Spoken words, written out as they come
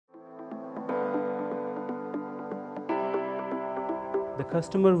The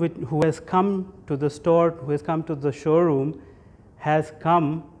customer who has come to the store, who has come to the showroom, has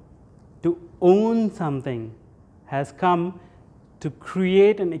come to own something, has come to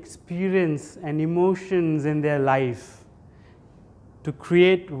create an experience and emotions in their life, to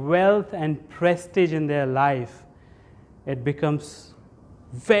create wealth and prestige in their life. It becomes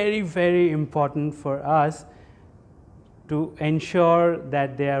very, very important for us to ensure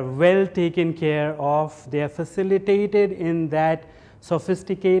that they are well taken care of, they are facilitated in that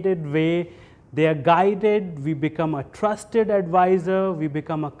sophisticated way, they are guided, we become a trusted advisor, we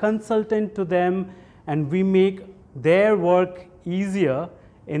become a consultant to them, and we make their work easier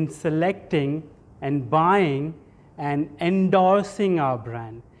in selecting and buying and endorsing our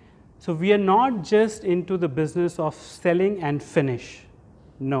brand. So we are not just into the business of selling and finish.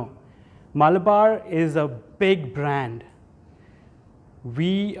 No. Malabar is a big brand.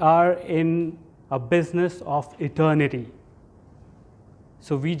 We are in a business of eternity.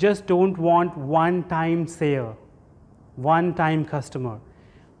 So we just don't want one-time sale, one-time customer.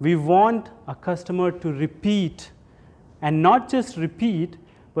 We want a customer to repeat, and not just repeat,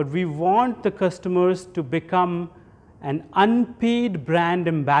 but we want the customers to become an unpaid brand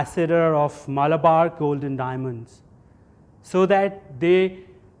ambassador of Malabar Gold and Diamonds, so that they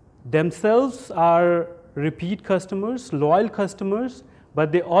themselves are repeat customers, loyal customers,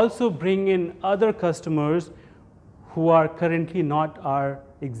 but they also bring in other customers who are currently not our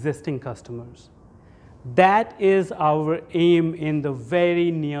existing customers. That is our aim in the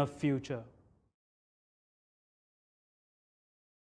very near future.